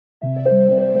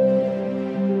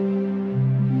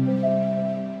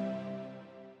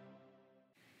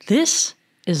This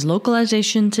is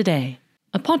Localization Today,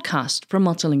 a podcast from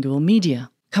Multilingual Media,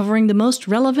 covering the most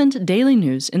relevant daily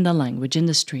news in the language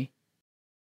industry.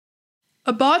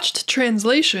 A botched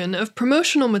translation of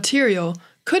promotional material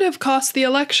could have cost the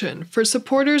election for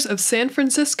supporters of San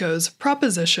Francisco's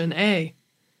Proposition A.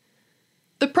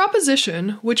 The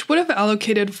proposition, which would have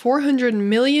allocated $400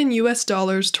 million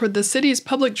toward the city's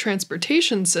public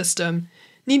transportation system,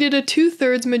 needed a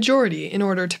 2/3 majority in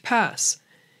order to pass.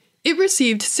 It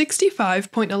received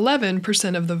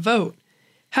 65.11% of the vote.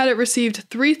 Had it received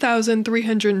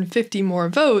 3,350 more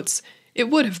votes,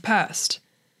 it would have passed.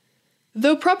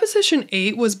 Though Proposition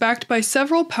 8 was backed by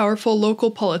several powerful local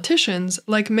politicians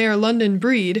like Mayor London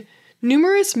Breed,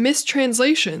 numerous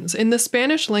mistranslations in the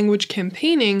Spanish language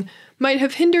campaigning might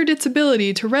have hindered its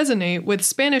ability to resonate with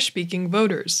Spanish-speaking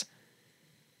voters.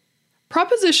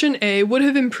 Proposition A would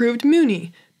have improved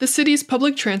Muni, the city's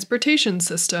public transportation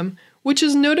system, which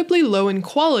is notably low in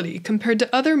quality compared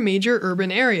to other major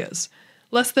urban areas.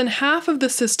 Less than half of the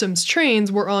system's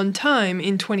trains were on time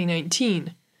in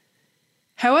 2019.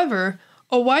 However,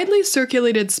 a widely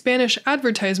circulated Spanish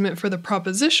advertisement for the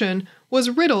proposition was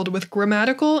riddled with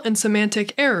grammatical and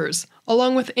semantic errors,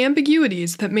 along with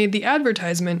ambiguities that made the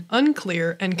advertisement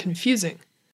unclear and confusing.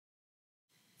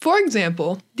 For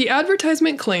example, the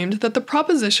advertisement claimed that the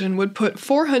proposition would put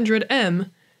 400 M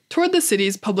toward the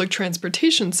city's public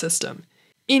transportation system.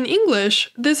 In English,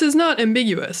 this is not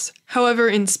ambiguous. However,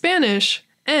 in Spanish,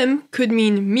 M could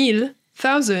mean mil,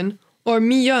 thousand, or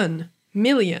millón,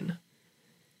 million.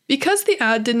 Because the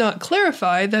ad did not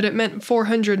clarify that it meant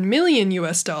 $400 million,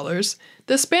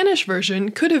 the Spanish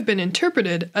version could have been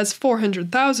interpreted as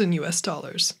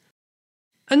 $400,000.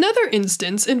 Another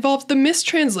instance involved the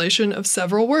mistranslation of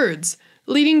several words,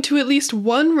 leading to at least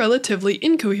one relatively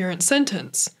incoherent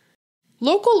sentence.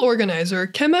 Local organizer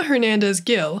Kema Hernandez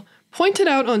Gil pointed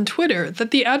out on Twitter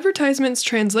that the advertisement's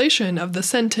translation of the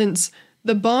sentence,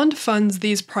 "The bond funds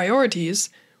these priorities,"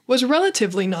 was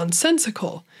relatively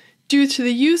nonsensical, due to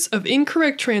the use of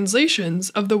incorrect translations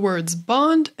of the words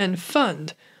bond and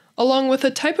fund, along with a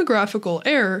typographical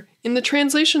error in the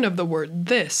translation of the word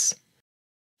this.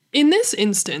 In this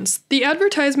instance, the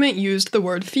advertisement used the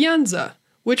word fianza,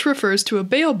 which refers to a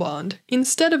bail bond,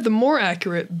 instead of the more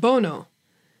accurate bono.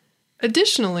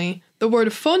 Additionally, the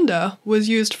word fonda was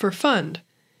used for fund.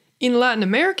 In Latin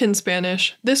American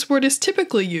Spanish, this word is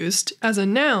typically used as a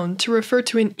noun to refer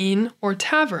to an inn or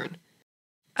tavern.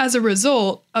 As a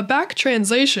result, a back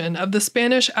translation of the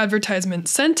Spanish advertisement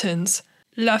sentence,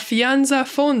 "La fianza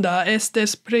fonda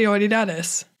estas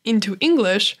prioridades," into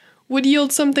English would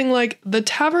yield something like "the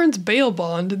tavern's bail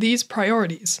bond these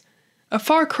priorities," a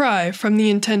far cry from the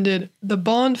intended "the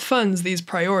bond funds these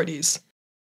priorities."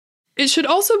 It should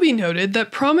also be noted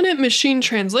that prominent machine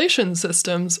translation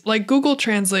systems like Google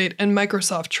Translate and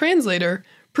Microsoft Translator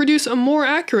produce a more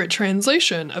accurate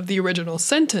translation of the original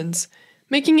sentence,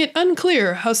 making it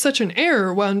unclear how such an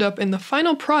error wound up in the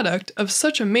final product of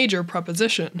such a major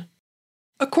proposition.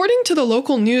 According to the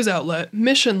local news outlet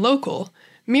Mission Local,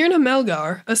 Myrna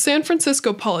Melgar, a San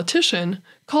Francisco politician,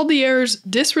 called the errors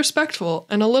disrespectful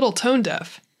and a little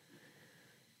tone-deaf.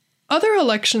 Other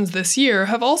elections this year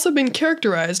have also been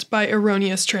characterized by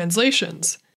erroneous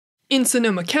translations. In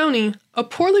Sonoma County, a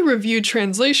poorly reviewed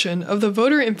translation of the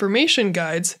voter information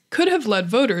guides could have led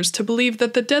voters to believe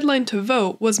that the deadline to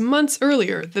vote was months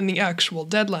earlier than the actual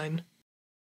deadline.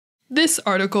 This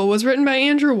article was written by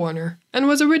Andrew Warner and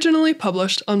was originally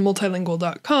published on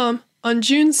multilingual.com on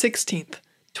June 16th,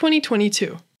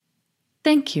 2022.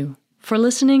 Thank you for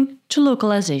listening to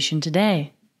Localization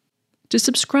Today. To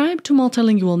subscribe to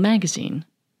Multilingual magazine,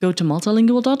 go to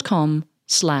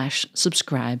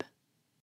multilingual.com/subscribe.